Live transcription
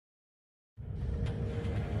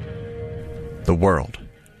The world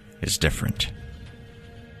is different.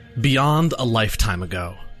 Beyond a lifetime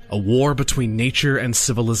ago, a war between nature and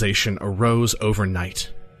civilization arose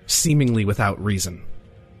overnight, seemingly without reason.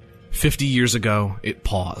 50 years ago, it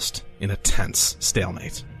paused in a tense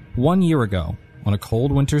stalemate. 1 year ago, on a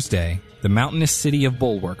cold winter's day, the mountainous city of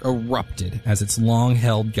Bulwark erupted as its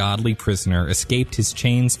long-held godly prisoner escaped his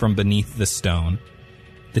chains from beneath the stone.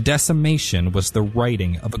 The decimation was the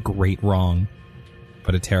righting of a great wrong,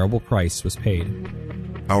 but a terrible price was paid.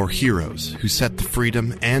 Our heroes, who set the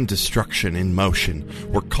freedom and destruction in motion,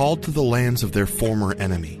 were called to the lands of their former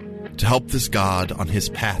enemy to help this god on his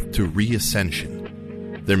path to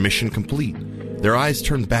re-ascension. Their mission complete, their eyes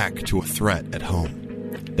turned back to a threat at home.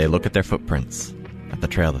 They look at their footprints, at the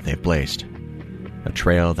trail that they've blazed, a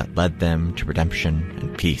trail that led them to redemption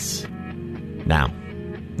and peace. Now,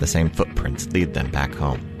 the same footprints lead them back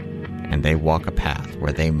home, and they walk a path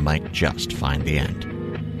where they might just find the end.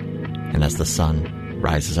 And as the sun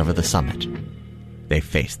rises over the summit, they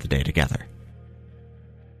face the day together.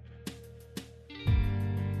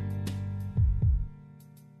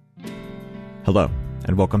 Hello,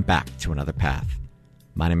 and welcome back to Another Path.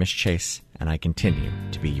 My name is Chase, and I continue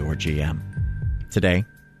to be your GM. Today,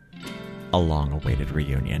 a long-awaited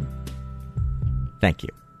reunion. Thank you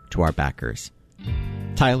to our backers,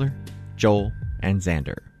 Tyler, Joel, and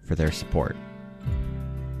Xander, for their support.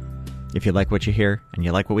 If you like what you hear and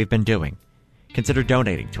you like what we've been doing, consider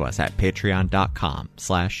donating to us at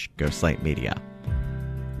patreon.com/ghostlightmedia.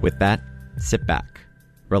 With that, sit back,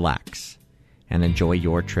 relax, and enjoy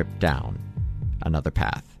your trip down another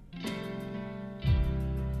path.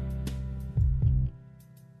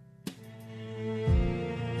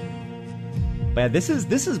 But this is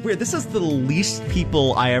weird. This is the least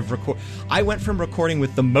people I have recorded. I went from recording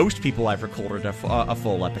with the most people I've recorded a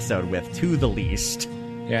full episode with to the least.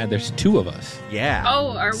 Yeah, there's two of us. Yeah.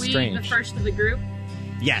 Oh, are we Strange. the first of the group?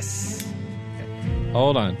 Yes.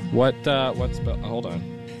 Hold on. What spell? Hold on.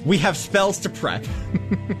 We have spells to prep.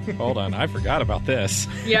 Hold on. I forgot about this.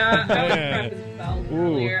 Yeah, I was prepping spells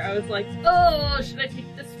earlier. I was like, oh, should I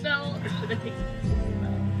take this spell or should I take this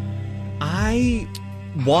spell? I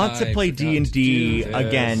want to play forgot to D&D do this.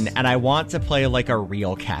 again, and I want to play like a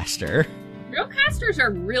real caster. Real casters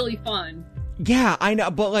are really fun. Yeah, I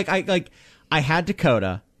know, but I had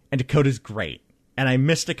Dakota, and Dakota's great. And I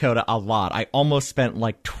miss Dakota a lot. I almost spent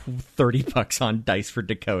like $30 on dice for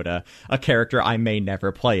Dakota, a character I may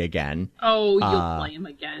never play again. Oh, you'll play him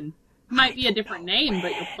again. Might be a different name,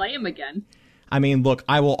 but you'll play him again. I mean, look,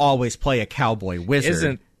 I will always play a cowboy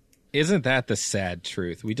wizard. Isn't that the sad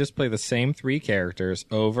truth? We just play the same three characters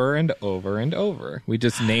over and over and over. We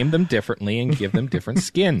just name them differently and give them different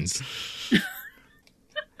skins.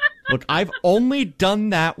 Look, I've only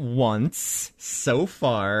done that once so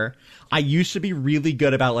far. I used to be really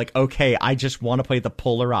good about like, okay, I just want to play the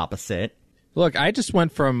polar opposite. Look, I just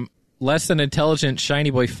went from less than intelligent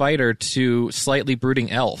shiny boy fighter to slightly brooding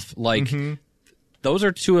elf. Like, those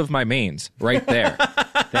are two of my mains right there.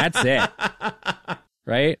 That's it.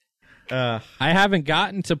 Right? I haven't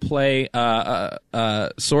gotten to play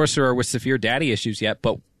sorcerer with severe daddy issues yet,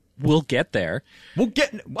 but we'll get there. We'll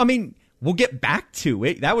get back to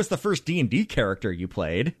it. That was the first D&D character you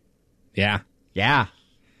played. Yeah. Yeah.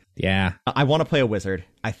 Yeah. I want to play a wizard,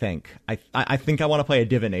 I think. I think I want to play a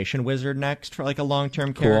divination wizard next for like a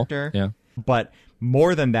long-term character. Cool. Yeah. But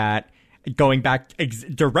more than that, going back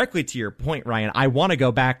directly to your point, Ryan, I want to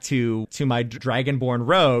go back to my Dragonborn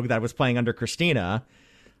rogue that I was playing under Christina.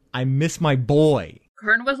 I miss my boy.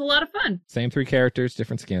 Kern was a lot of fun. Same three characters,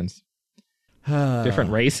 different skins.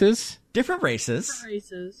 Different races? Different races.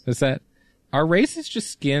 Races. Are races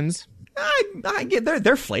just skins? I get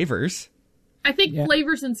they're flavors. I think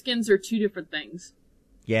flavors and skins are two different things.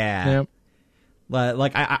 Yeah. Yep.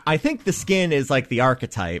 Like, I think the skin is like the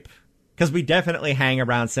archetype, because we definitely hang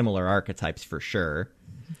around similar archetypes for sure.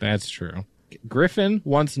 That's true. Griffin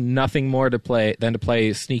wants nothing more to play than to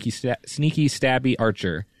play sneaky stabby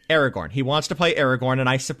archer. Aragorn. He wants to play Aragorn, and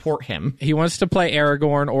I support him. He wants to play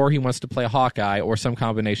Aragorn, or he wants to play Hawkeye, or some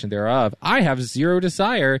combination thereof. I have zero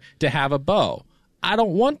desire to have a bow. I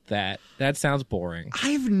don't want that. That sounds boring.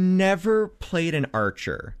 I've never played an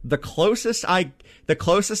archer. The closest I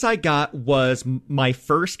got was my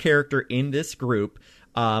first character in this group,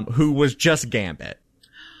 who was just Gambit.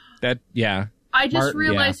 I just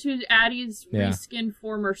realized who Addie's reskinned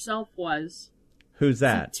former self was. Who's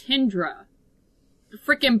that? Tindra. The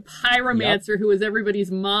freaking pyromancer who was everybody's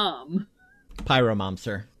mom.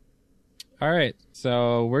 Pyromomser. All right,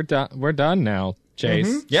 so we're done now, Chase.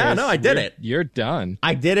 Mm-hmm. Yeah, Chase, no, I did it. You're done.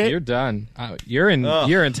 I did it. You're done. You're in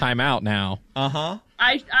timeout now. Uh-huh.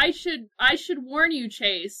 I should warn you,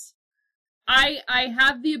 Chase. I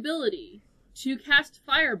have the ability to cast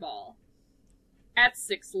Fireball at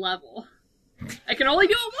 6th level. I can only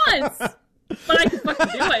do it once, but I can fucking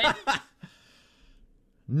do it.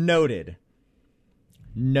 Noted.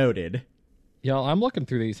 Y'all, I'm looking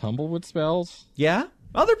through these Humblewood spells. Yeah?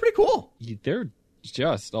 Oh, they're pretty cool. They're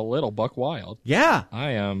just a little buck wild. Yeah.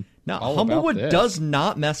 I am. Now, all about Humblewood this. does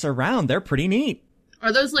not mess around. They're pretty neat.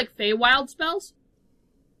 Are those like Feywild spells?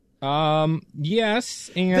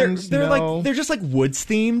 Yes, and They're no. like they're just like woods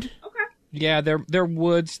themed. Okay. Yeah, they're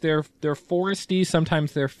woods. They're foresty.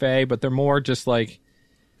 Sometimes they're fey, but they're more just like,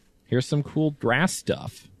 here's some cool grass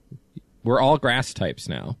stuff. We're all grass types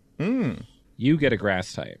now. You get a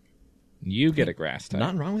grass type. You get a grass type.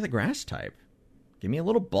 Nothing wrong with a grass type. Give me a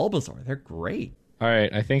little Bulbasaur. They're great. All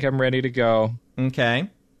right, I think I'm ready to go. Okay.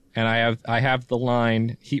 And I have the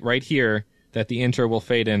line right here that the intro will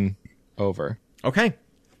fade in over. Okay.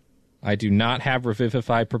 I do not have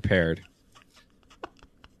Revivify prepared.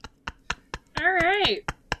 All right.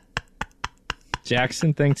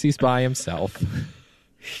 Jackson thinks he's by himself.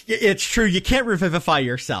 It's true. You can't revivify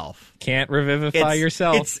yourself. Can't revivify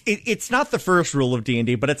yourself. It's not the first rule of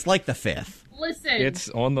D&D, but it's like the 5th. Listen. It's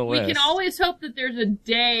on the list. We can always hope that there's a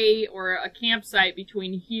day or a campsite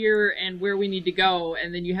between here and where we need to go,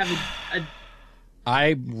 and then you have a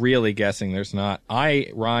I'm really guessing there's not.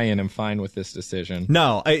 Ryan, am fine with this decision.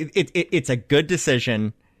 No, it's a good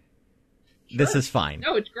decision. Sure. This is fine.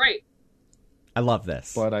 No, it's great. I love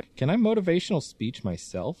this. But can I motivational speech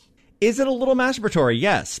myself? Is it a little masturbatory?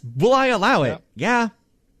 Yes. Will I allow it? Yeah.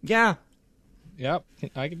 Yep,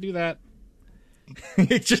 I can do that.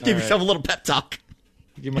 Just give yourself a little pep talk.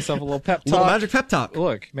 Give myself a little pep talk. Little magic pep talk.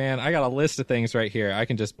 Look, man, I got a list of things right here. I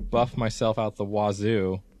can just buff myself out the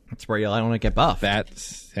wazoo. That's where you'll want to get buffed.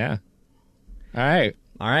 Yeah. All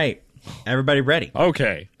right. Everybody ready?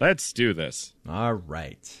 Okay, let's do this. All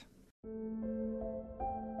right.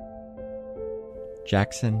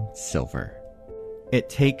 Jackson Silver. It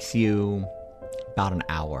takes you about an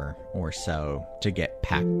hour or so to get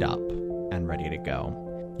packed up and ready to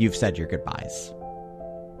go. You've said your goodbyes.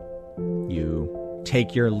 You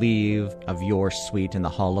take your leave of your suite in the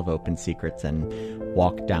Hall of Open Secrets and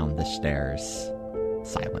walk down the stairs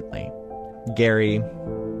silently. Gary,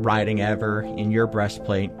 riding ever in your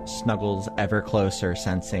breastplate, snuggles ever closer,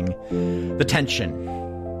 sensing the tension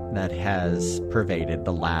that has pervaded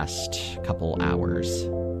the last couple hours.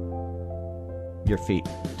 Your feet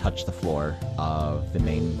touch the floor of the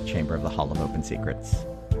main chamber of the Hall of Open Secrets.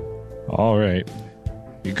 All right.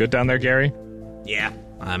 You good down there, Gary? Yeah,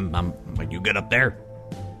 I'm you good up there?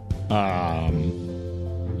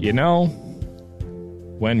 You know,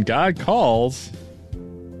 when God calls,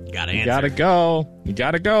 You gotta answer. you gotta go. You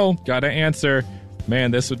gotta go. Gotta answer.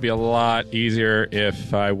 Man, this would be a lot easier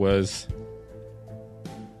if I was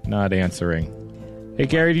not answering. Hey,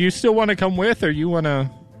 Gary, do you still want to come with, or you want to...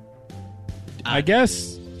 I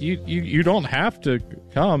guess you don't have to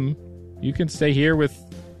come. You can stay here with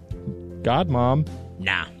Godmom.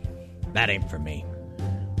 Nah, that ain't for me.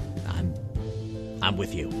 I'm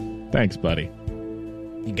with you. Thanks, buddy.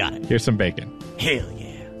 You got it. Here's some bacon. Hell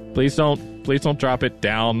yeah. Please don't drop it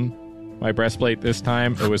down my breastplate this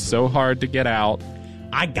time. It was so hard to get out.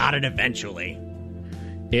 I got it eventually.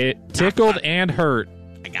 It tickled and hurt.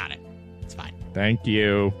 I got it. It's fine. Thank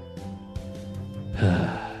you.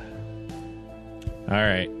 All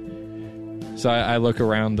right. So I look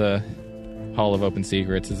around the Hall of Open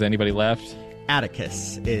Secrets. Is anybody left?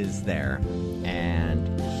 Atticus is there,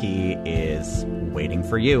 and he is waiting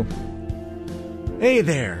for you. Hey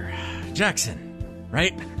there, Jackson,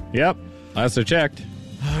 right? Yep. Last I checked.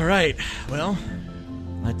 All right. Well,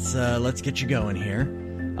 let's get you going here.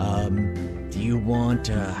 Do you want?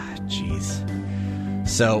 Jeez.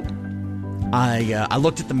 So, I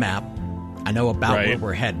looked at the map. I know about where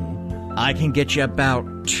we're heading. I can get you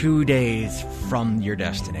about 2 days from your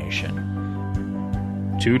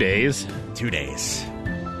destination. 2 days? 2 days.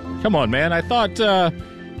 Come on, man. I thought,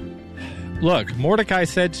 look, Mordecai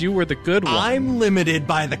said you were the good one. I'm limited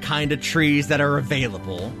by the kind of trees that are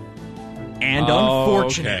available. And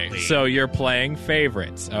unfortunately... Okay. So you're playing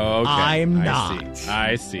favorites. Okay. I'm not.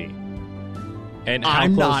 I see. And how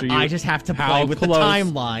I'm close not. are you? I just have to play How with close? the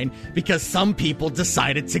timeline because some people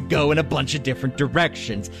decided to go in a bunch of different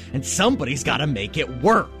directions, and somebody's got to make it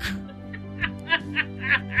work.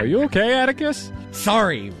 Are you okay, Atticus?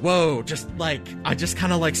 Sorry. Whoa. I just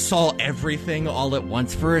kind of saw everything all at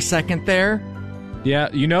once for a second there. Yeah,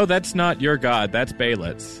 you know that's not your god. That's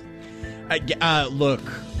Baelitz. Look.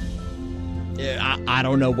 I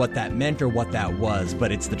don't know what that meant or what that was,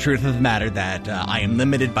 but it's the truth of the matter that I am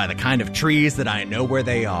limited by the kind of trees that I know where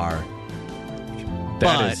they are.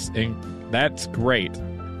 That is That's great.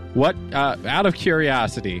 What, out of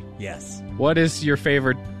curiosity, Yes. what is your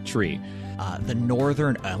favorite tree? The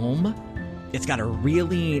northern elm. It's got a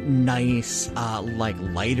really nice,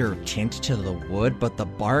 lighter tint to the wood, but the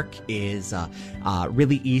bark is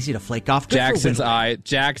really easy to flake off. Good for whittling.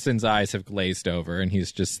 Jackson's eyes have glazed over, and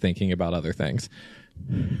he's just thinking about other things.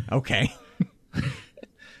 Okay.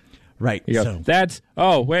 Right. He goes, So that's.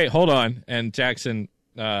 Oh, wait, hold on. And Jackson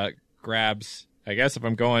grabs. I guess if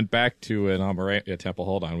I'm going back to an Amarania temple,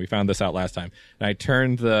 hold on. We found this out last time. And I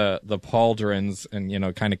turned the pauldrons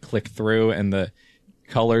and kind of click through, and the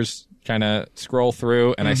colors kind of scroll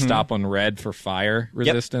through, and I stop on red for fire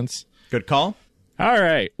resistance. good call. All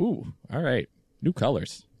right. Ooh. All right. New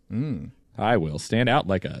colors. I will stand out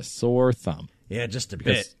like a sore thumb. Yeah, just a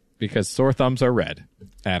bit. Because sore thumbs are red,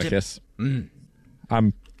 Atticus.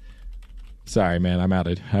 I'm sorry, man. I'm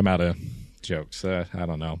out of jokes. I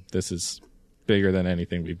don't know. This is bigger than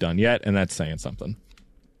anything we've done yet, and that's saying something.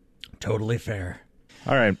 Totally fair.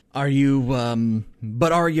 All right. Are you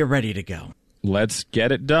ready to go? Let's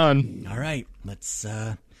get it done. All right. Let's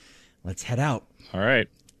head out. All right.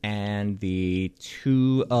 And the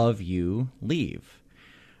two of you leave.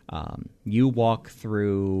 You walk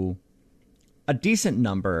through a decent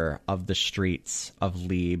number of the streets of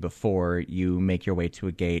Lee before you make your way to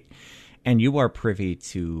a gate, and you are privy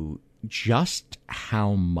to just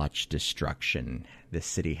how much destruction this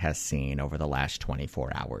city has seen over the last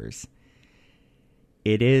 24 hours.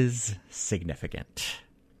 It is significant.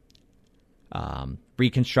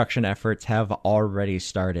 Reconstruction efforts have already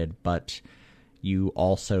started, but you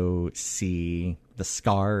also see the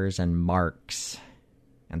scars and marks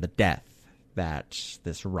and the death that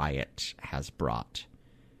this riot has brought.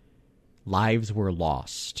 Lives were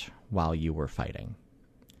lost while you were fighting.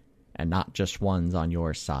 And not just ones on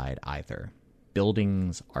your side either.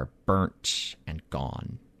 Buildings are burnt and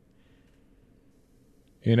gone.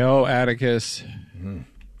 Atticus,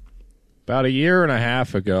 about 1.5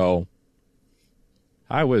 years ago,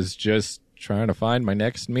 I was just trying to find my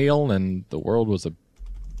next meal, and the world was I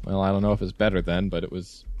don't know if it was better then, but it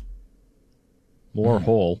was more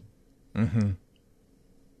whole. Mm-hmm.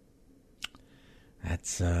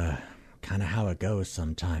 That's kind of how it goes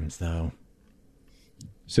sometimes, though.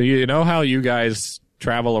 So you know how you guys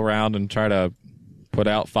travel around and try to put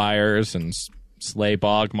out fires and slay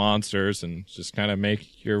bog monsters and just kind of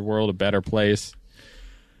make your world a better place?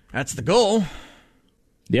 That's the goal.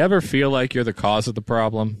 Do you ever feel like you're the cause of the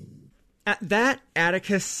problem? At that,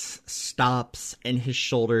 Atticus stops and his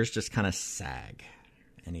shoulders just kind of sag.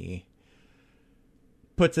 And he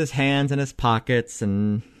puts his hands in his pockets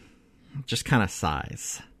and just kind of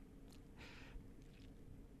sighs.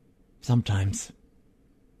 Sometimes.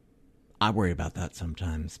 I worry about that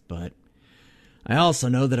sometimes, but I also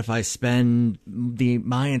know that if I spend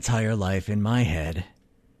my entire life in my head,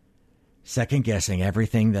 second-guessing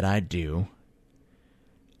everything that I do,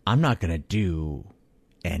 I'm not going to do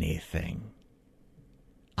anything.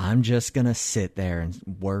 I'm just going to sit there and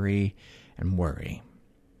worry and worry.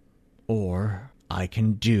 Or I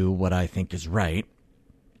can do what I think is right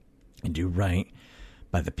and do right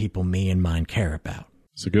by the people me and mine care about.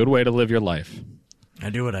 It's a good way to live your life.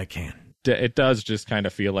 I do what I can. It does just kind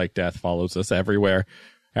of feel like death follows us everywhere,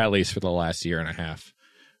 at least for the last 1.5 years.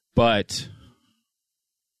 But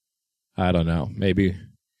I don't know. Maybe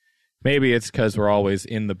it's because we're always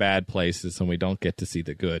in the bad places and we don't get to see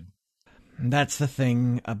the good. That's the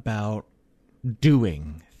thing about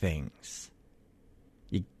doing things.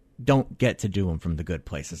 You don't get to do them from the good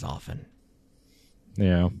places often.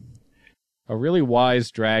 Yeah. A really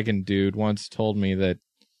wise dragon dude once told me that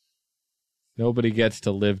nobody gets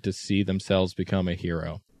to live to see themselves become a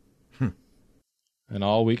hero. And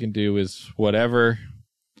all we can do is whatever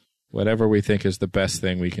we think is the best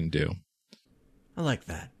thing we can do. I like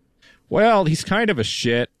that. Well, he's kind of a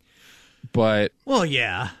shit, but... Well,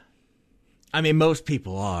 yeah. I mean, most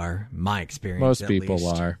people are, my experience Most at people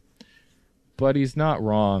least. are. But he's not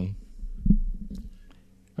wrong.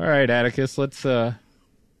 All right, Atticus, let's... Man,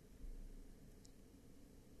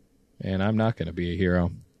 I'm not going to be a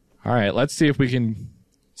hero. All right, let's see if we can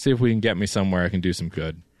get me somewhere I can do some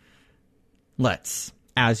good. Let's.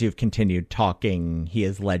 As you've continued talking, he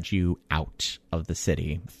has led you out of the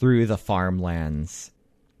city, through the farmlands.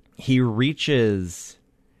 He reaches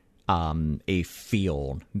a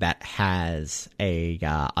field that has a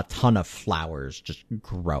ton of flowers just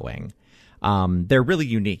growing. They're really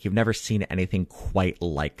unique. You've never seen anything quite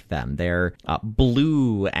like them. They're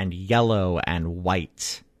blue and yellow and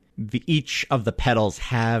white. each of the petals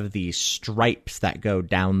have these stripes that go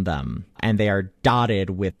down them, and they are dotted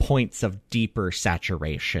with points of deeper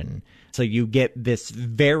saturation. So you get this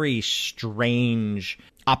very strange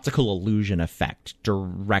optical illusion effect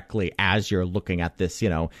directly as you're looking at this,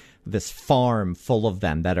 this farm full of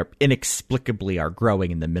them that are inexplicably are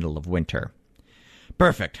growing in the middle of winter.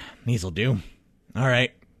 Perfect. These'll do. All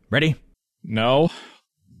right. Ready? No.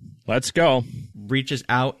 Let's go. Reaches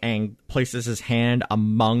out and places his hand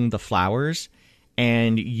among the flowers,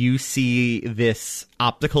 and you see this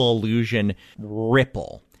optical illusion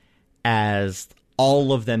ripple as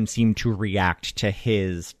all of them seem to react to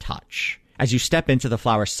his touch. As you step into the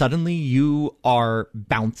flower, suddenly you are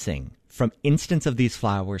bouncing from instance of these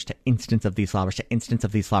flowers to instance of these flowers to instance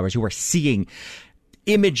of these flowers. You are seeing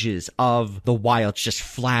images of the wilds just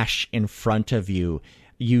flash in front of you.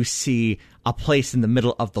 You see a place in the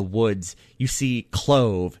middle of the woods. You see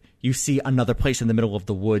clove. You see another place in the middle of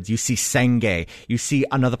the woods. You see senge. You see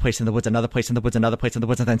another place in the woods, another place in the woods, another place in the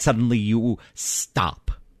woods, and then suddenly you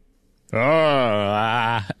stop.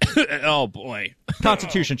 Oh boy.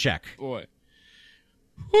 Constitution check. Boy.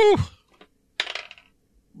 Whew.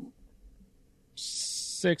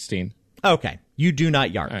 16. Okay. You do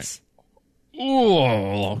not yards.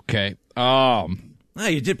 Oh, okay. Oh,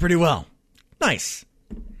 you did pretty well. Nice.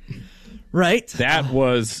 Right? That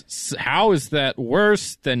was... How is that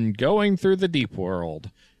worse than going through the deep world?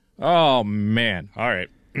 Oh, man. All right.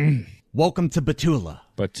 Welcome to Batula.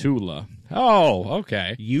 Batula. Oh,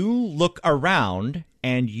 okay. You look around,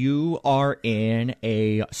 and you are in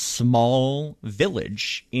a small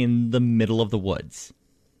village in the middle of the woods.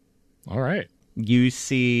 All right. You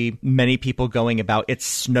see many people going about.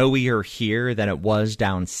 It's snowier here than it was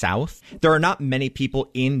down south. There are not many people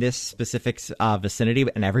in this specific vicinity,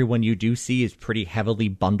 and everyone you do see is pretty heavily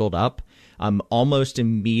bundled up. Almost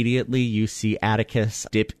immediately, you see Atticus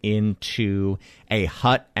dip into a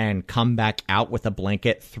hut and come back out with a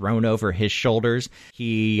blanket thrown over his shoulders.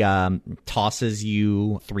 He tosses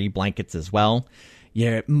you 3 blankets as well.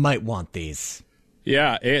 You might want these.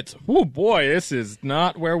 Yeah, oh boy, this is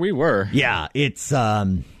not where we were. Yeah, it's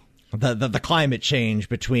the climate change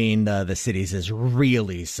between the cities is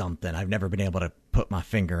really something. I've never been able to put my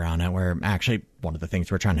finger on it. Where actually one of the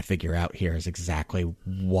things we're trying to figure out here is exactly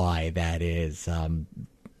why that is.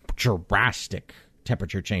 Drastic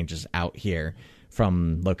temperature changes out here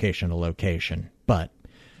from location to location, but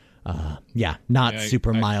not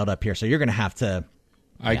super mild up here. So you're gonna have to.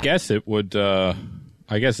 I guess it would. I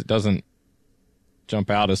guess it doesn't jump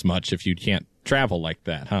out as much if you can't travel like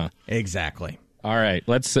that, huh? Exactly. All right,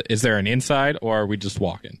 is there an inside, or are we just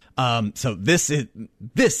walking? So this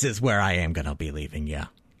is where I am gonna be leaving. Yeah,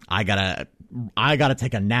 I gotta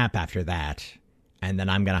take a nap after that, and then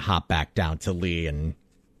I'm gonna hop back down to Lee and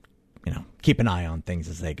keep an eye on things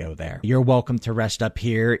as they go there. You're welcome to rest up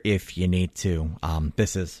here if you need to.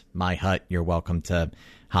 This is my hut. You're welcome to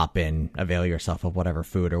hop in, avail yourself of whatever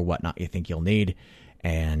food or whatnot you think you'll need,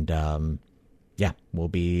 and we'll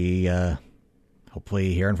be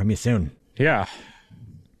hopefully hearing from you soon. Yeah,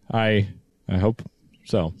 I hope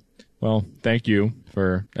so. Well, thank you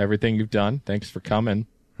for everything you've done. Thanks for coming.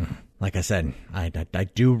 Like I said, I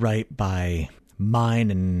do right by mine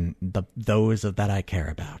and those that I care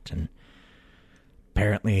about, and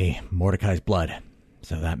apparently Mordecai's blood,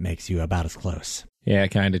 so that makes you about as close. Yeah, it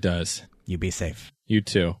kind of does. You be safe. You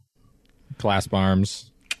too. Clasp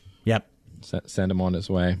arms. Yep. Send him on his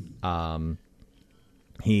way.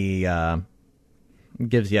 He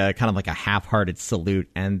gives you kind of like a half-hearted salute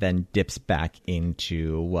and then dips back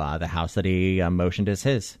into the house that he motioned as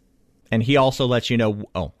his. And he also lets you know,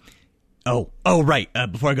 right,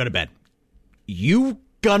 before I go to bed, you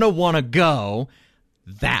gonna want to go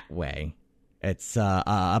that way. It's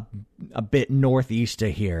a bit northeast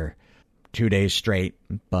of here, 2 days straight,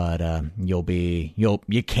 but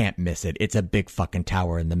you can't miss it. It's a big fucking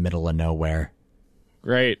tower in the middle of nowhere.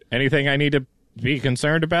 Great. Anything I need to be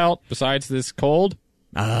concerned about besides this cold?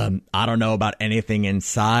 I don't know about anything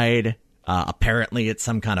inside. Apparently it's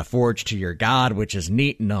some kind of forge to your god, which is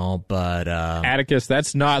neat and all, but Atticus,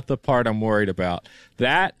 that's not the part I'm worried about.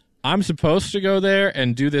 That I'm supposed to go there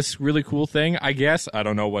and do this really cool thing, I guess. I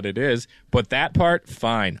don't know what it is, but that part,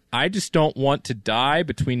 fine. I just don't want to die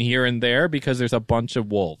between here and there because there's a bunch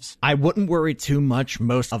of wolves. I wouldn't worry too much.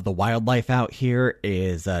 Most of the wildlife out here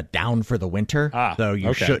is down for the winter, so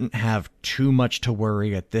you shouldn't have too much to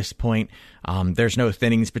worry at this point. There's no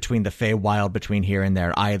thinnings between the Feywild between here and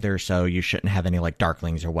there either, so you shouldn't have any like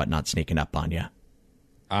darklings or whatnot sneaking up on you.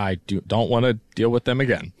 I don't want to deal with them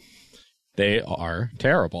again. They are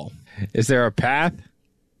terrible. Is there a path?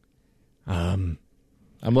 I'm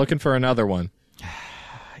looking for another one.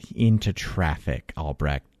 into traffic,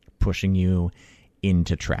 Albrecht, pushing you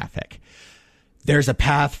into traffic. There's a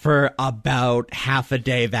path for about half a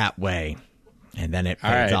day that way, and then it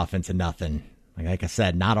fades off into nothing. Like I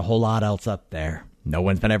said, not a whole lot else up there. No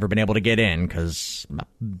one's ever been able to get in because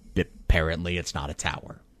apparently it's not a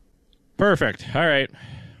tower. Perfect. All right.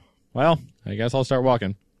 Well, I guess I'll start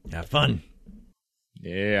walking. Have fun.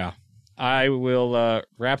 Yeah. I will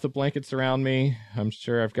wrap the blankets around me. I'm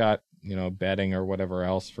sure I've got, bedding or whatever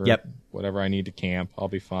else for whatever I need to camp. I'll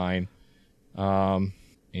be fine.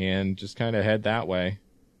 And just kind of head that way.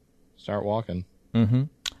 Start walking. Mm-hmm.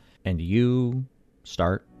 And you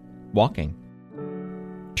start walking.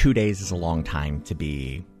 2 days is a long time to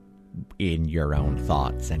be in your own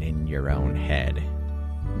thoughts and in your own head.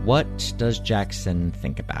 What does Jackson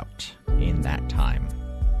think about in that time?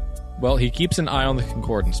 Well, he keeps an eye on the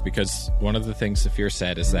concordance because one of the things Saphir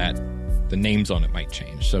said is that the names on it might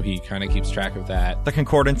change. So he kind of keeps track of that. The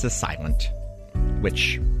concordance is silent,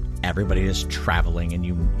 which everybody is traveling, and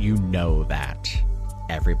you know that.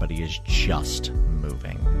 Everybody is just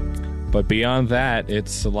moving. But beyond that,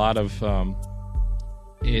 it's a lot of...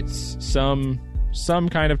 it's some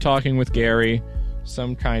kind of talking with Gary,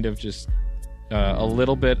 some kind of just a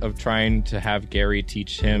little bit of trying to have Gary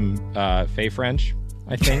teach him Fey French,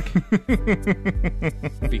 I think.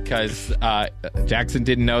 Because Jackson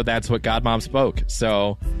didn't know that's what Godmom spoke.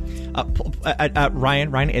 So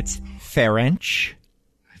Ryan, it's Ferench.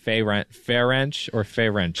 Ferench or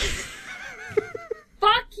Feyrench?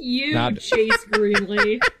 Fuck you, Chase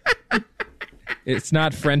Greenlee. It's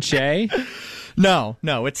not French, eh? No,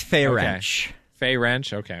 it's Feyrench. Okay.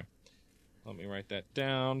 Feyrench, okay. Let me write that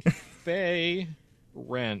down.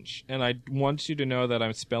 Feyrench. And I want you to know that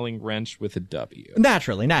I'm spelling wrench with a W.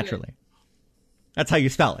 Naturally. That's how you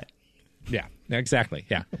spell it. Yeah, exactly,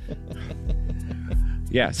 yeah.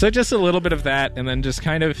 Yeah, so just a little bit of that, and then just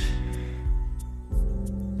kind of...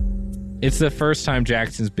 It's the first time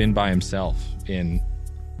Jackson's been by himself in...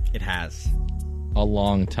 It has. A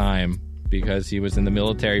long time, because he was in the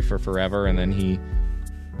military for forever, and then he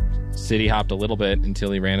city hopped a little bit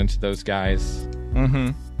until he ran into those guys.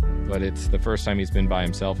 Mm-hmm. But it's the first time he's been by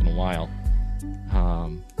himself in a while.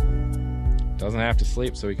 Doesn't have to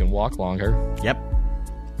sleep so he can walk longer. Yep.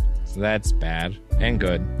 So that's bad. And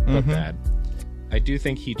good, but bad. I do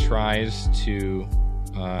think he tries to,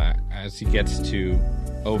 as he gets to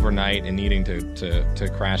overnight and needing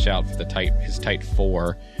to crash out for his tight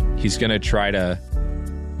 4, he's going to try to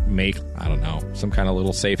make, I don't know, some kind of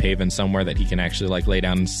little safe haven somewhere that he can actually lay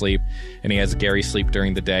down and sleep. And he has Gary sleep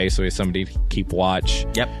during the day, so he has somebody to keep watch.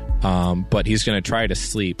 Yep. But he's going to try to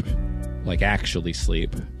sleep, actually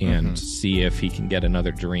sleep, and see if he can get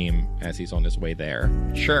another dream as he's on his way there.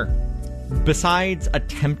 Sure. Besides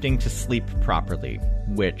attempting to sleep properly,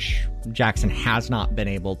 which Jackson has not been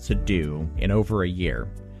able to do in over a year,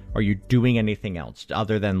 are you doing anything else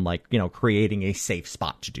other than creating a safe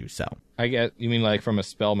spot to do so? I get, you mean from a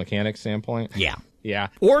spell mechanic standpoint? Yeah. Yeah.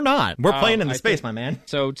 Or not. We're playing in the space, my man.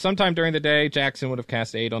 So sometime during the day, Jackson would have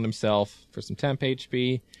cast Aid on himself for some temp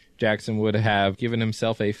HP. Jackson would have given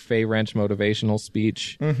himself a Feyrench motivational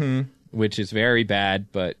speech, which is very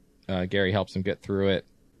bad, but Gary helps him get through it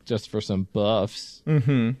just for some buffs.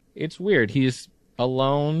 It's weird. He's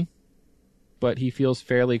alone, but he feels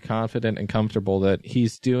fairly confident and comfortable that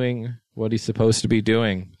he's doing what he's supposed to be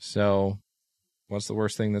doing. So what's the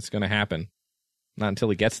worst thing that's going to happen? Not until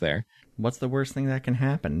he gets there. What's the worst thing that can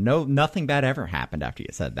happen? No, nothing bad ever happened after you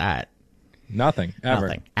said that. Nothing, ever.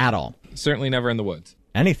 Nothing, at all. Certainly never in the woods.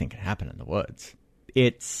 Anything can happen in the woods.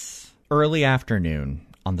 It's early afternoon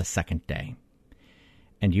on the second day,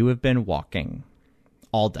 and you have been walking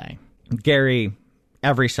all day. Gary,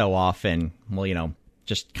 every so often, will,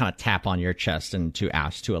 just kind of tap on your chest and to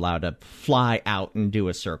ask to allow to fly out and do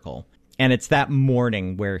a circle. And it's that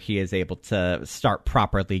morning where he is able to start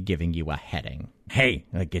properly giving you a heading. Hey,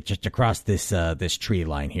 get just across this tree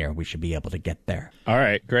line here. We should be able to get there. All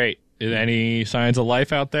right, great. Any signs of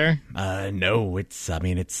life out there? No, it's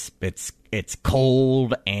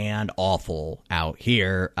cold and awful out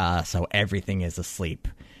here. So everything is asleep,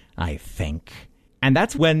 I think. And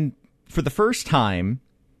that's when, for the first time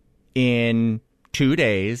in 2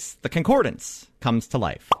 days, the concordance comes to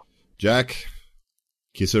life. Jack,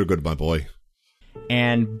 kiss her good, my boy.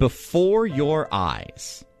 And before your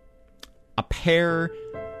eyes, a pair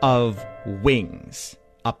of wings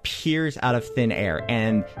appears out of thin air,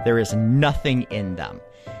 and there is nothing in them.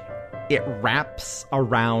 It wraps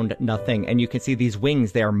around nothing, and you can see these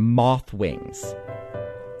wings, they are moth wings,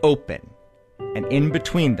 open, and in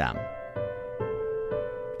between them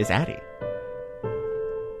is Addie.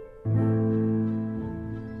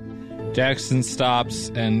 Jackson stops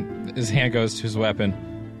and his hand goes to his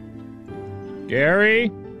weapon.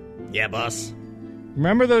 Gary? Yeah, boss.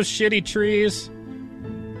 Remember those shitty trees?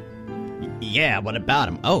 Yeah, what about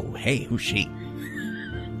him? Oh, hey, who's she?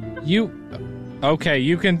 Okay,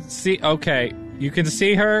 you can see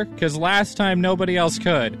her? Because last time nobody else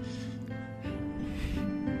could.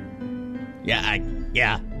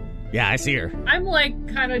 Yeah, I see her. I'm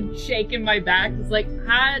like kind of shaking my back. It's like,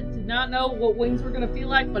 I did not know what wings were going to feel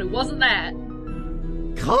like, but it wasn't that.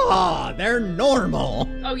 God, they're normal.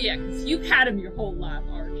 Oh yeah, because you've had him your whole life,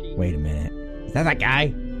 Archie. Wait a minute. Is that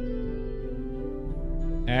guy?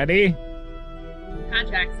 Addie? Hi,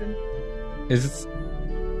 Jackson.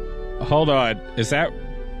 Hold on.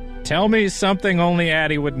 Tell me something only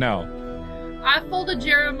Addie would know. I folded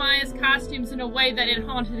Jeremiah's costumes in a way that it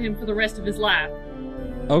haunted him for the rest of his life.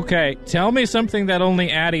 Okay, tell me something that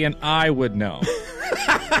only Addie and I would know.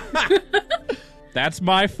 That's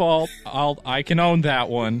my fault. I can own that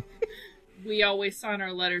one. We always sign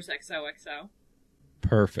our letters XOXO.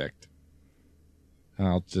 Perfect.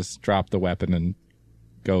 I'll just drop the weapon and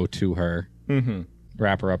go to her. Mm-hmm.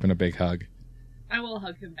 Wrap her up in a big hug. I will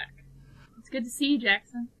hug him back. It's good to see you,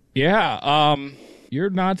 Jackson. Yeah, you're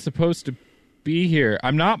not supposed to be here.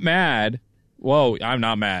 I'm not mad. Whoa, I'm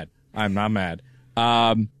not mad.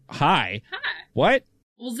 Hi. Hi. What?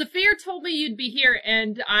 Well, Zephyr told me you'd be here,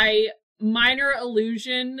 and I minor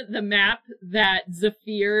illusion the map that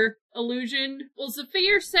Zephyr illusioned. Well,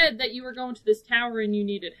 Zephyr said that you were going to this tower and you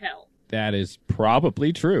needed help. That is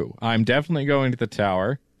probably true. I'm definitely going to the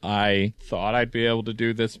tower. I thought I'd be able to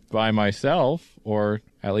do this by myself, or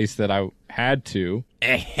at least that I had to.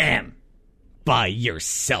 Ahem. By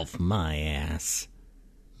yourself, my ass.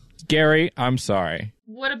 Gary, I'm sorry.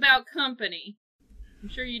 What about company? I'm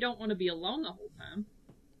sure you don't want to be alone the whole time.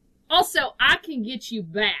 Also, I can get you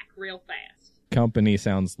back real fast. Company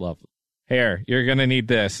sounds lovely. Here, you're gonna need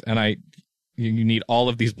this, and you need all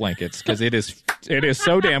of these blankets, because it is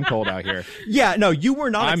so damn cold out here. Yeah, no, you were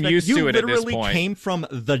not. I'm used to it at this point. You literally came from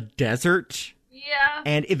the desert. Yeah.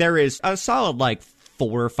 And there is a solid,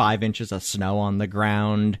 4 or 5 inches of snow on the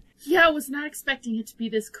ground. Yeah, I was not expecting it to be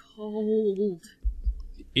this cold.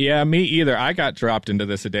 Yeah, me either. I got dropped into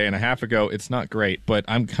this a day and a half ago. It's not great, but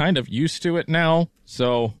I'm kind of used to it now.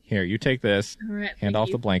 So, here, you take this. All right, hand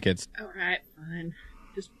off the blankets. All right, fine.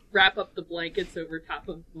 Just wrap up the blankets over top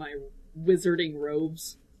of my wizarding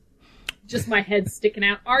robes. Just my head sticking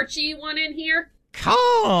out. Archie, you want in here?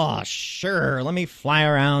 Oh, sure. Let me fly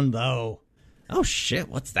around, though. Oh, shit,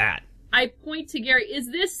 what's that? I point to Gary. Is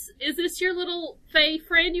this your little fae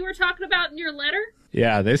friend you were talking about in your letter?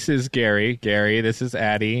 Yeah, this is Gary. Gary, this is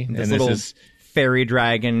Addie. This and little this is fairy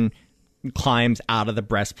dragon climbs out of the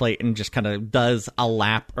breastplate and just kind of does a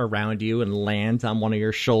lap around you and lands on one of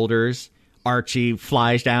your shoulders. Archie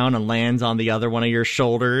flies down and lands on the other one of your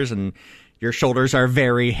shoulders, and your shoulders are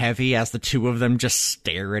very heavy as the two of them just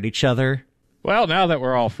stare at each other. Well, now that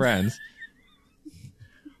we're all friends.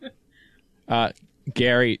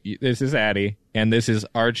 Gary, this is Addie, and this is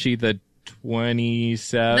Archie the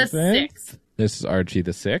 27th? The 6th. This is Archie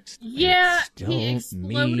the 6th? Yeah, Still he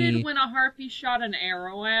exploded me. when a harpy shot an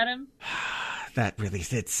arrow at him. That really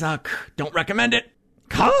did suck. Don't recommend it.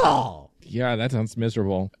 Call! Yeah, that sounds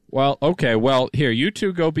miserable. Well, okay, here, you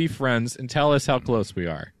two go be friends and tell us how close we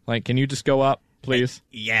are. Can you just go up, please?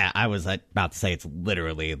 Yeah, I was about to say it's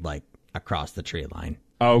literally, across the tree line.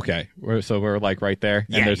 Oh, okay. So we're, right there?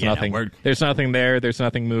 Yeah, and there's nothing. There's nothing there. There's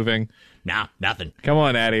nothing moving. Nah, nothing. Come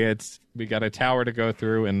on, Addie. We got a tower to go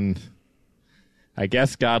through, and I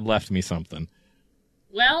guess God left me something.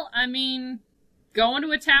 Well, I mean, going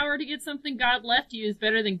to a tower to get something God left you is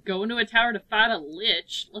better than going to a tower to fight a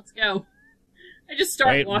lich. Let's go. I just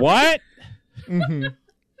start walking. What?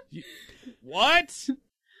 What?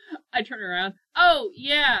 I turn around. Oh,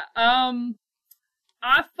 yeah,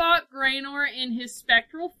 I fought Graynor in his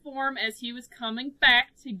spectral form as he was coming back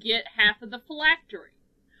to get half of the phylactery.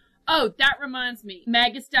 Oh, that reminds me.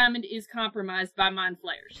 Magus Diamond is compromised by mind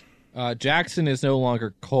flayers. Jackson is no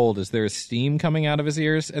longer cold. Is there steam coming out of his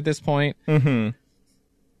ears at this point? Mm-hmm.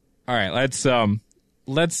 All right, let's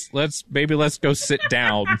go sit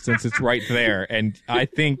down since it's right there. And I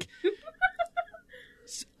think...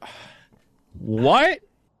 What?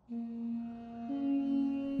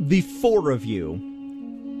 The 4 of you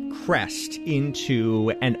crest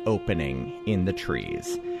into an opening in the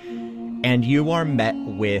trees, and you are met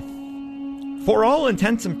with, for all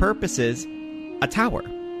intents and purposes, a tower.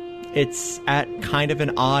 It's at kind of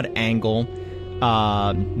an odd angle,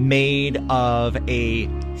 made of a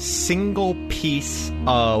single piece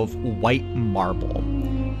of white marble.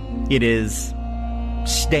 It is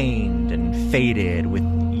stained and faded with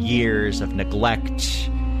years of neglect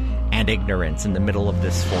and ignorance in the middle of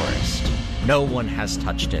this forest. No one has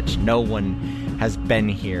touched it. No one has been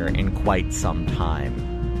here in quite some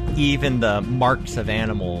time. Even the marks of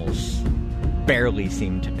animals barely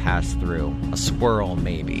seem to pass through. A squirrel,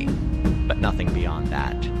 maybe, but nothing beyond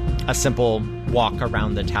that. A simple walk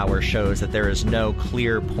around the tower shows that there is no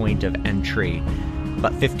clear point of entry,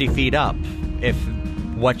 but 50 feet up, if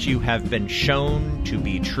what you have been shown to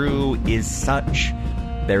be true is such,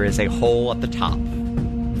 there is a hole at the top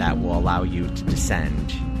that will allow you to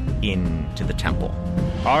descend into the temple.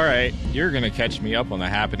 All right, you're gonna catch me up on the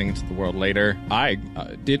happenings of the world later.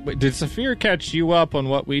 Did Saphir catch you up on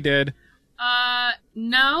what we did?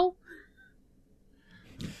 No.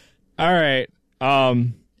 All right.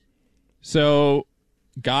 So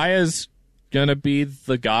Gaia's gonna be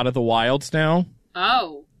the god of the wilds now.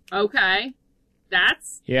 Oh, okay.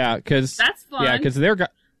 That's fun. Yeah, because their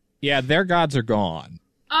gods are gone.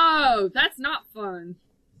 Oh, that's not fun.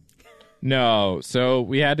 No, so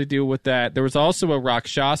we had to deal with that. There was also a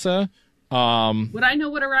Rakshasa. Would I know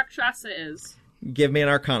what a Rakshasa is? Give me an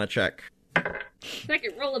Arcana check.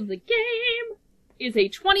 Second roll of the game is a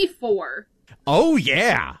 24. Oh,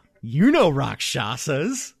 yeah. You know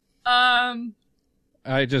Rakshasas. I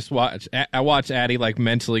watch Addie like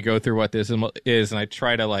mentally go through what this is, and I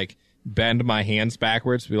try to like bend my hands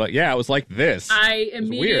backwards to be like, yeah, it was like this. I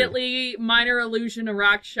immediately minor illusion a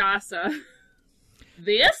Rakshasa.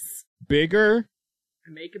 This? Bigger? I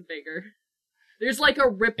make it bigger. There's like a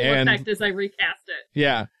ripple effect as I recast it.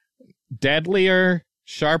 Yeah. Deadlier,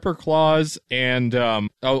 sharper claws, and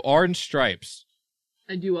orange stripes.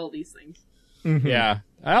 I do all these things. Mm-hmm. Yeah.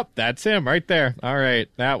 Oh, that's him right there. All right.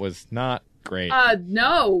 That was not great.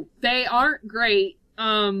 No, they aren't great.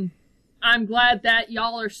 I'm glad that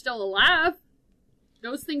y'all are still alive.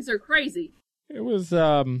 Those things are crazy. It was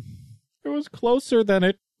closer than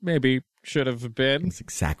it maybe should have been. It's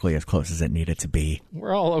exactly as close as it needed to be.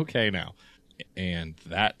 We're all okay now. And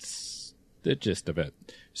that's the gist of it.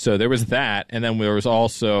 So there was that, and then there was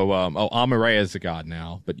also Amareya is a god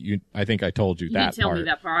now, but I think I told you that part. You didn't tell me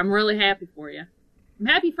that part. I'm really happy for you. I'm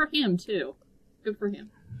happy for him too. Good for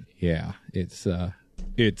him. Yeah, it's for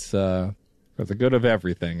the good of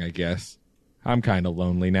everything, I guess. I'm kind of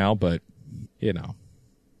lonely now, but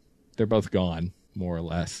they're both gone more or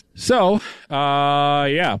less. So,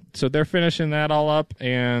 yeah, so they're finishing that all up,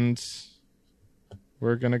 and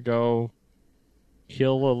we're gonna go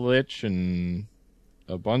kill a lich and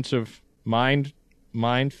a bunch of mind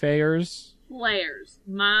flayers.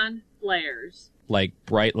 Mind flayers. Like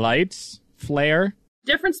bright lights? Flare?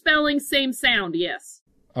 Different spelling, same sound, yes.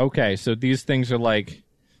 Okay, so these things are like...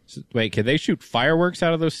 Wait, can they shoot fireworks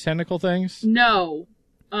out of those tentacle things? No.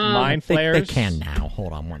 Mind flares? They can now.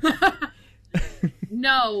 Hold on one second.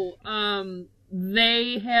 No.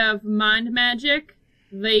 They have mind magic.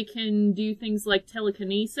 They can do things like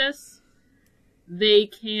telekinesis. They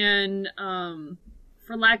can,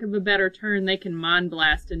 for lack of a better term, they can mind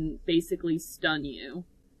blast and basically stun you.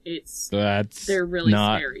 They're really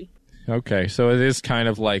scary. Okay, so it is kind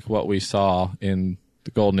of like what we saw in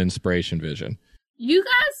the Golden Inspiration vision. You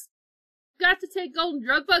guys got to take golden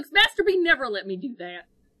drug bugs? Master B never let me do that.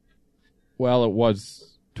 Well, it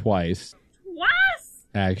was twice. Twice?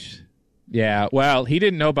 Actually, yeah. Well, he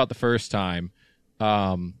didn't know about the first time,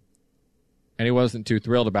 and he wasn't too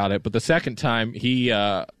thrilled about it. But the second time, he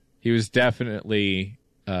was definitely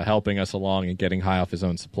helping us along and getting high off his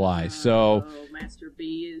own supply. So, Master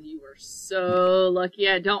B, you are so lucky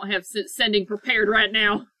I don't have sending prepared right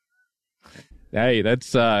now. Hey,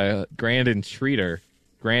 that's Grand Entreater.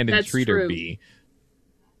 Grand Entreater B.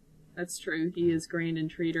 That's true. He is Grand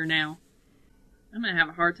Entreater now. I'm going to have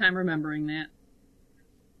a hard time remembering that.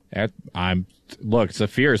 Look,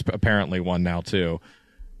 Saphir's apparently one now, too.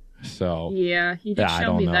 So yeah, he did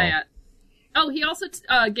show me that. Oh, he also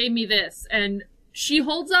gave me this. And she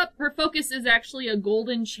holds up, her focus is actually a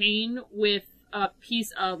golden chain with a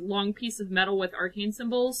long piece of metal with arcane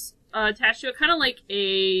symbols attached to it. Kind of like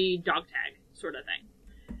a dog tag sort of thing.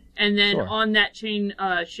 And then on that chain,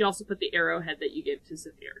 she also put the arrowhead that you gave to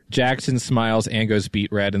Saphir. Jackson smiles and goes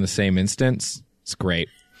beet red in the same instance. It's great.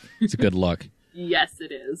 It's a good look. Yes,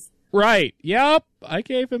 it is. Right. Yep. I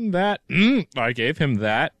gave him that. I gave him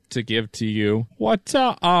that to give to you. What?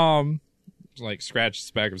 Like scratches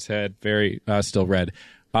the back of his head. Very still red.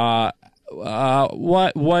 What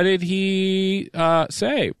did he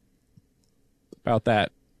say about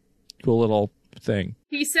that cool little thing?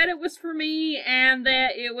 He said it was for me and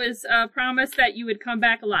that it was a promise that you would come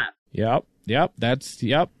back alive. Yep. That's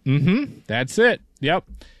it. Yep.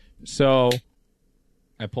 So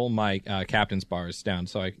I pull my captain's bars down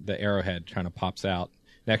so the arrowhead kind of pops out.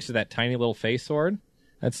 next to that tiny little face sword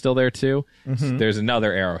that's still there too. So there's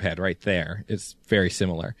another arrowhead right there. It's very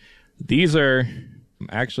similar. These are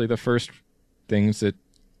actually the first things that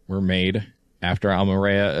were made after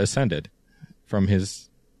Almaria ascended from his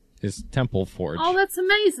temple forge. Oh, that's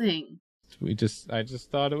amazing. I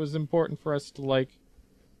just thought it was important for us to, like,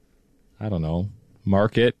 I don't know,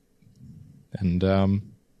 mark it. And, I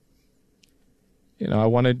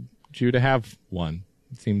wanted you to have one.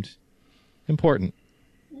 It seemed important.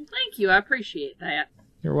 Well, thank you. I appreciate that.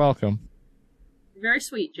 You're welcome. Very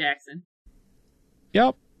sweet, Jackson.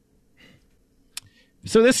 Yep.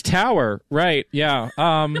 So this tower, right, yeah.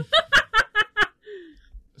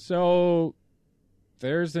 So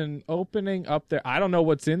there's an opening up there. I don't know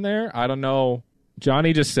what's in there. I don't know.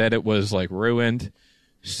 Johnny just said it was, like, ruined.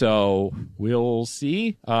 So we'll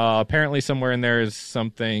see. Apparently somewhere in there is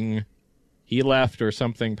something he left or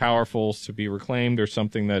something powerful to be reclaimed or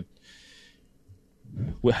something that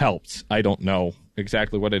helped. I don't know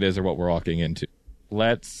exactly what it is or what we're walking into.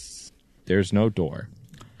 There's no door.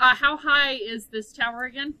 How high is this tower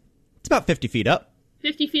again? It's about 50 feet up.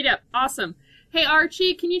 50 feet up. Awesome. Hey,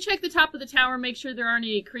 Archie, can you check the top of the tower, make sure there aren't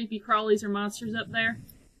any creepy crawlies or monsters up there?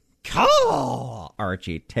 Caw!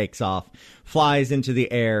 Archie takes off, flies into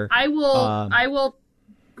the air. I will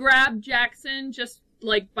grab Jackson just,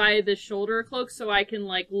 like, by the shoulder cloak so I can,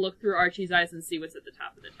 like, look through Archie's eyes and see what's at the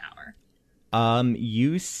top of the tower.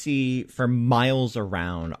 You see for miles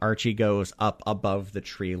around, Archie goes up above the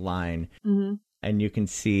tree line, and you can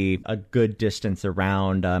see a good distance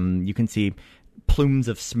around. You can see plumes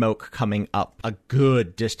of smoke coming up a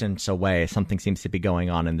good distance away. Something seems to be going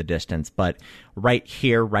on in the distance, but right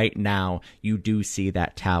here, right now, you do see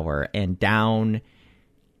that tower, and down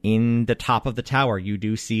in the top of the tower, you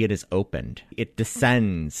do see it is opened. It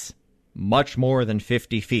descends much more than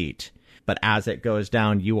 50 feet. But as it goes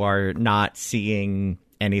down, you are not seeing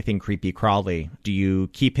anything creepy crawly. Do you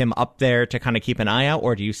keep him up there to kind of keep an eye out,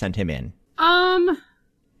 or do you send him in?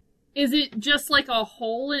 Is it just like a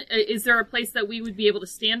hole? Is there a place that we would be able to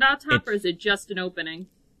stand on top, or is it just an opening?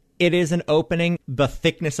 It is an opening. The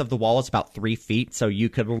thickness of the wall is about 3 feet, so you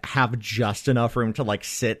could have just enough room to, like,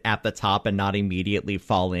 sit at the top and not immediately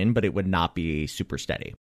fall in, but it would not be super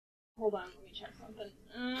steady. Hold on, let me check something.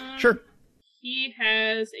 Sure. He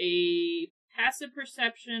has a passive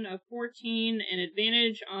perception of 14 and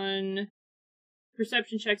advantage on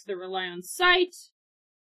perception checks that rely on sight.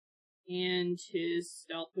 And his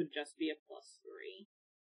stealth would just be a +3.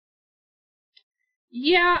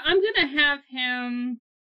 Yeah, I'm gonna have him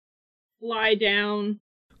fly down.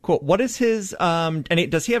 Cool. What is his,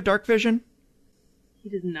 does he have dark vision? He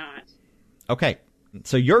does not. Okay.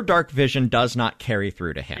 So your dark vision does not carry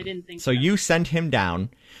through to him. I didn't think so. so. You send him down,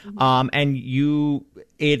 and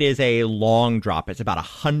it is a long drop. It's about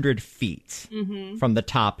 100 feet from the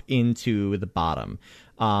top into the bottom.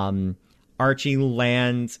 Archie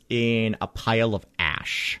lands in a pile of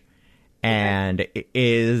ash, and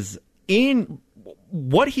is in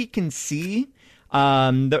what he can see.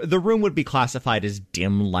 The room would be classified as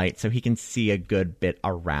dim light, so he can see a good bit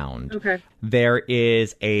around. Okay. There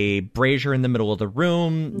is a brazier in the middle of the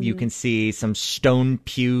room. You can see some stone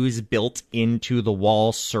pews built into the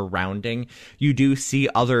wall surrounding. You do see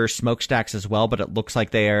other smokestacks as well, but it looks like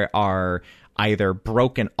they are either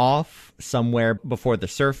broken off somewhere before the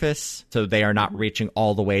surface, so they are not reaching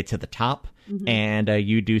all the way to the top. And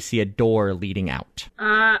you do see a door leading out.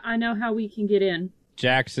 I know how we can get in.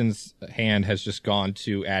 Jackson's hand has just gone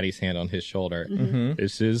to Addie's hand on his shoulder.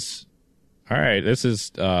 This is... All right, this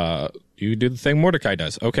is... you do the thing Mordecai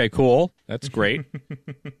does. Okay, cool. That's great.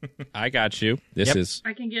 I got you. This is...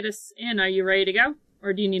 I can get us in. Are you ready to go?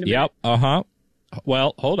 Or do you need a minute? Yep, uh-huh.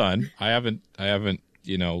 Well, hold on. I haven't,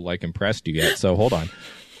 impressed you yet, so hold on.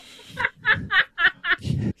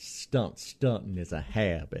 Stunting is a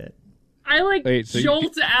habit. I,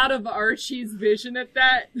 jolt out of Archie's vision at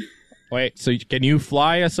that. Wait, so can you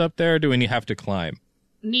fly us up there, or do we have to climb?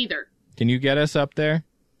 Neither. Can you get us up there?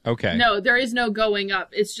 Okay. No, there is no going up.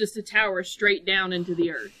 It's just a tower straight down into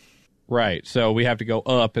the earth. Right, so we have to go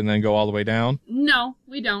up and then go all the way down? No,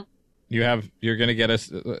 we don't. You're going to get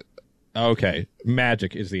us... Okay,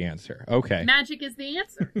 magic is the answer. Okay. Magic is the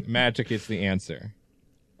answer. Magic is the answer.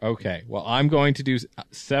 Okay, well, I'm going to do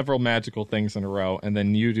several magical things in a row, and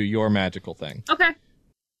then you do your magical thing. Okay.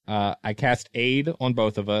 I cast Aid on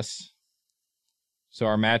both of us. So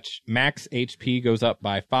our max HP goes up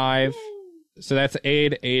by 5. So that's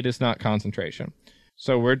Aid. Aid is not concentration.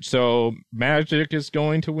 So magic is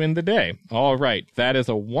going to win the day. All right, that is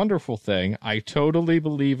a wonderful thing. I totally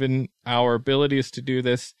believe in our abilities to do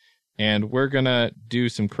this, and we're gonna do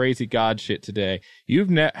some crazy god shit today.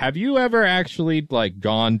 Have you ever actually like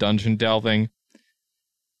gone dungeon delving?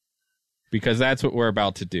 Because that's what we're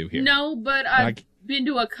about to do here. No, but I've been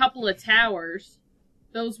to a couple of towers.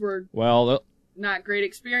 Those were not great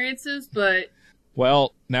experiences, but...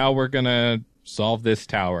 Well, now we're gonna solve this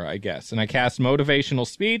tower, I guess. And I cast Motivational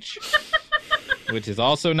Speech, which is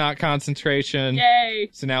also not concentration. Yay!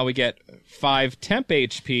 So now we get 5 temp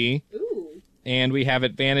HP. Ooh. And we have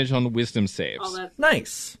advantage on wisdom saves. Oh, that's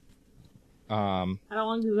Nice. How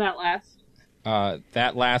long does that last?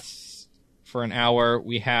 That lasts for an hour.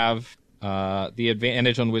 We have the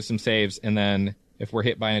advantage on wisdom saves, and then if we're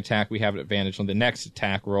hit by an attack, we have an advantage on the next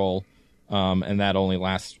attack roll, and that only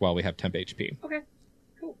lasts while we have temp HP. Okay,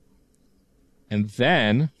 cool. And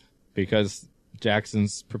then, because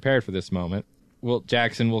Jackson's prepared for this moment,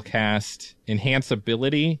 Jackson will cast Enhance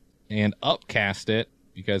Ability and upcast it,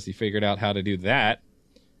 because he figured out how to do that.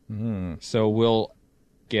 So we'll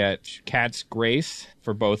get Cat's Grace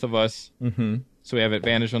for both of us. Mm-hmm. So we have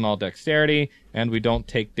advantage on all dexterity, and we don't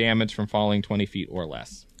take damage from falling 20 feet or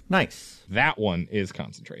less. Nice. That one is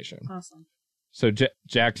concentration. Awesome. So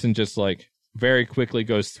Jackson just, like, very quickly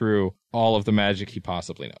goes through all of the magic he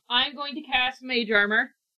possibly knows. I'm going to cast Mage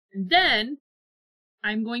Armor, and then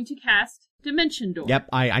I'm going to cast Dimension Door. Yep,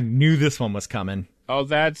 I knew this one was coming.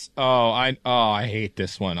 I hate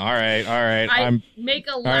this one. All right. I make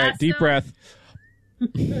a lasso. All right, deep breath.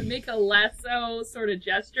 Make a lasso sort of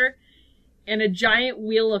gesture, and a giant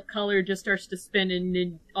wheel of color just starts to spin, and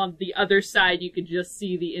then on the other side you can just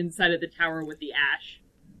see the inside of the tower with the ash.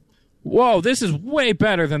 Whoa, this is way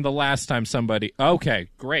better than the last time somebody... Okay,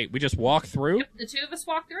 great. We just walk through? Yep, the two of us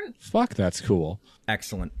walk through. Fuck, that's cool.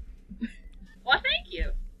 Excellent. Well, thank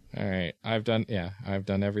you. All right, I've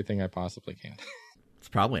done everything I possibly can. It's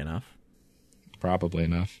probably enough. Probably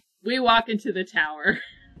enough. We walk into the tower.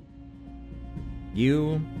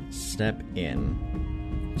 You step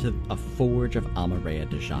in to a forge of Amareya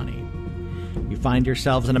Dejani. You find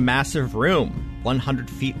yourselves in a massive room, 100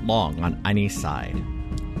 feet long on any side.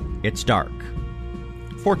 It's dark.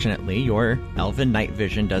 Fortunately, your elven night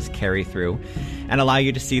vision does carry through and allow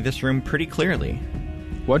you to see this room pretty clearly.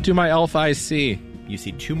 What do my elf eyes see? You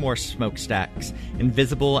see 2 more smokestacks,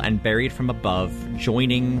 invisible and buried from above,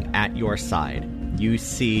 joining at your side. You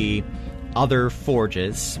see other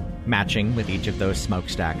forges matching with each of those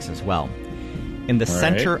smokestacks as well. In the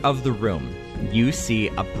center of the room, you see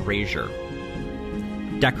a brazier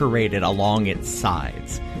decorated along its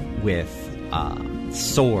sides with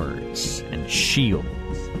swords and shields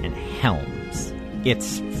and helms.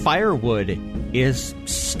 Its firewood is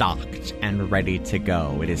stocked and ready to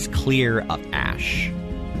go. It is clear of ash,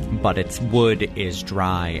 but its wood is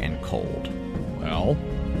dry and cold. Well,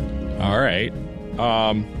 all right.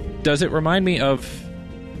 Does it remind me of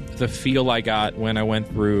the feel I got when I went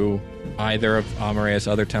through either of Amareya's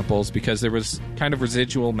other temples? Because there was kind of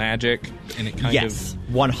residual magic, and it kind of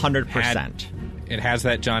 100%. It has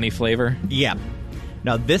that Johnny flavor. Yeah.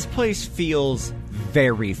 Now, this place feels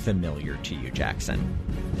very familiar to you, Jackson.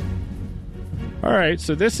 All right,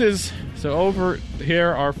 so over here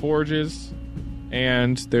are forges,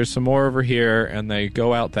 and there's some more over here, and they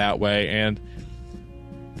go out that way, and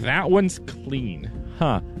that one's clean.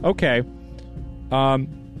 Huh. Okay.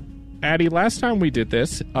 Addie, last time we did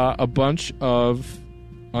this, a bunch of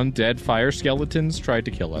undead fire skeletons tried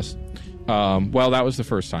to kill us. Well, that was the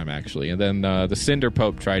first time, actually, and then the Cinder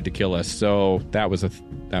Pope tried to kill us, so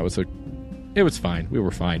it was fine. We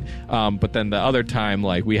were fine. But then the other time,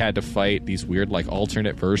 like, we had to fight these weird, like,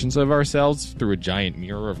 alternate versions of ourselves through a giant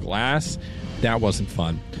mirror of glass. That wasn't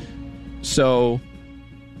fun. So,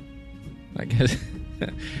 I guess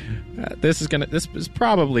this is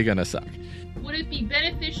probably gonna suck. Would it be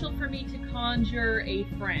beneficial for me to conjure a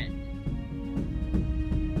friend?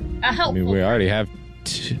 A helpful I mean, we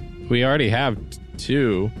already have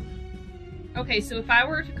two. Okay, so if I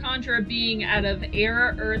were to conjure a being out of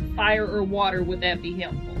air, earth, fire, or water, would that be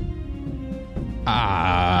helpful?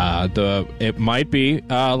 It might be.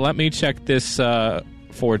 Let me check this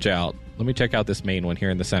forge out. Let me check out this main one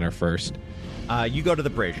here in the center first. You go to the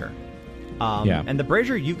brazier. Yeah. And the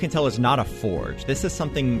brazier, you can tell, is not a forge. This is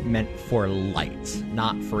something meant for light,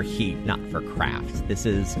 not for heat, not for craft. This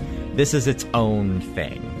is its own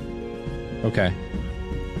thing. Okay.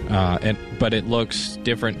 But it looks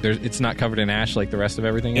different. It's not covered in ash like the rest of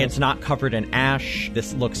everything else? It's not covered in ash.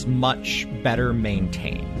 This looks much better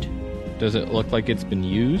maintained. Does it look like it's been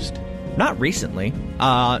used? Not recently.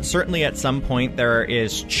 Certainly at some point there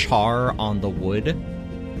is char on the wood,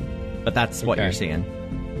 but that's what you're seeing.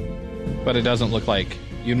 But it doesn't look like...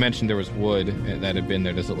 You mentioned there was wood that had been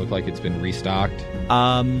there. Does it look like it's been restocked?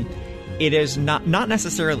 It is not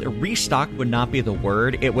necessarily... Restocked would not be the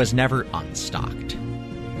word. It was never unstocked.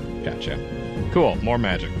 Gotcha. Cool. More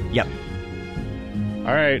magic. Yep.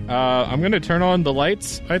 All right. I'm going to turn on the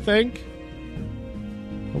lights, I think.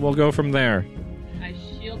 We'll go from there. I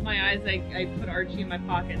shield my eyes. I put Archie in my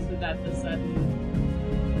pocket so that the sudden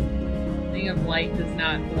thing of light does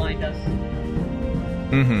not blind us.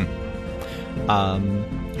 Mm-hmm.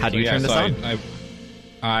 How do you turn this on?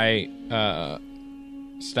 I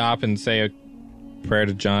stop and say a prayer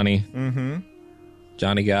to Johnny. Mm-hmm.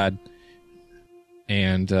 Johnny God.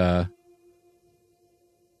 And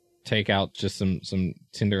take out just some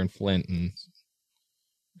tinder and flint and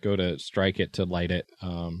go to strike it to light it.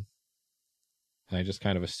 And I just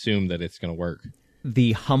kind of assume that it's going to work.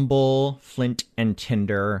 The humble flint and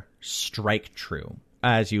tinder strike true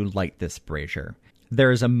as you light this brazier.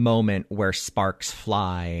 There is a moment where sparks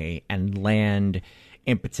fly and land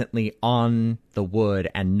impotently on the wood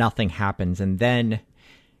and nothing happens. And then,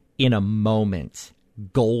 in a moment,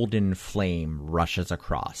 golden flame rushes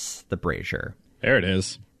across the brazier. There it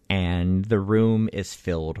is. And the room is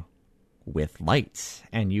filled with lights.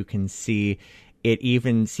 And you can see it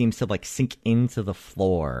even seems to like sink into the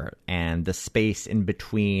floor, and the space in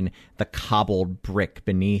between the cobbled brick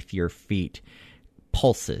beneath your feet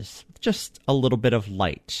pulses just a little bit of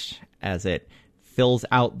light as it fills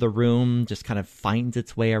out the room, just kind of finds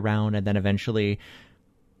its way around, and then eventually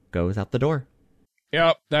goes out the door.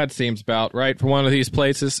 Yep, that seems about right for one of these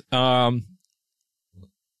places. You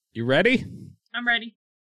ready? I'm ready.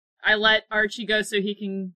 I let Archie go so he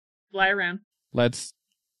can fly around. Let's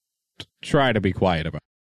try to be quiet about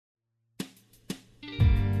it.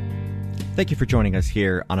 Thank you for joining us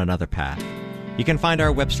here on Another Path. You can find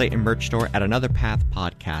our website and merch store at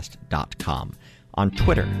anotherpathpodcast.com, on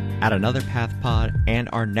Twitter at anotherpathpod, and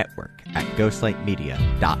our network at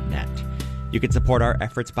ghostlightmedia.net. You can support our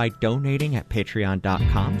efforts by donating at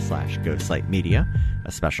patreon.com/ghostlightmedia.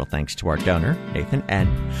 A special thanks to our donor, Nathan N.,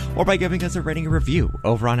 or by giving us a rating and review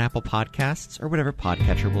over on Apple Podcasts or whatever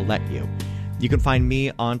podcatcher will let you. You can find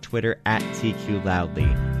me on Twitter at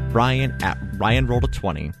TQLoudly, Brian at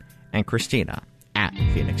RyanRolled20, and Christina at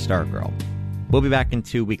Phoenix Stargirl. We'll be back in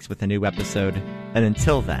 2 weeks with a new episode, and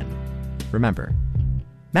until then, remember,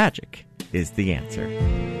 magic is the answer.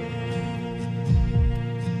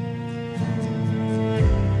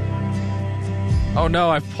 Oh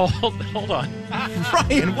no, I've pulled... Hold on.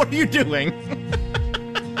 Ryan, what are you doing?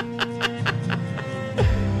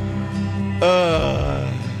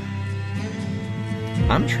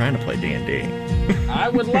 I'm trying to play D&D. I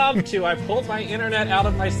would love to. I pulled my internet out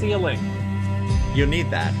of my ceiling. You need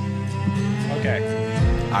that. Okay.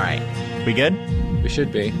 All right. We good? We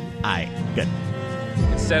should be. Aye. Good.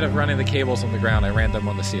 Instead of running the cables on the ground, I ran them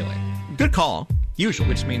on the ceiling. Good call. Usually.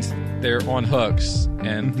 Which means they're on hooks,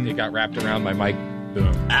 and it got wrapped around my mic.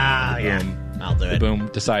 Boom. Ah, yeah. Boom. I'll do The it. boom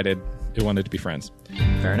decided it wanted to be friends.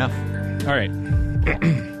 Fair enough. All right.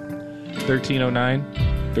 1309,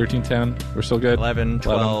 1310. We're still good? 11,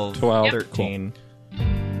 12, 12, 13. Cool. All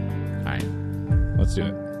right. Let's do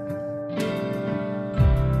it.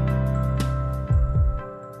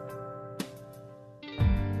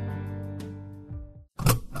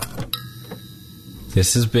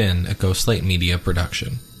 This has been a Ghostlight Media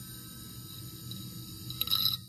production.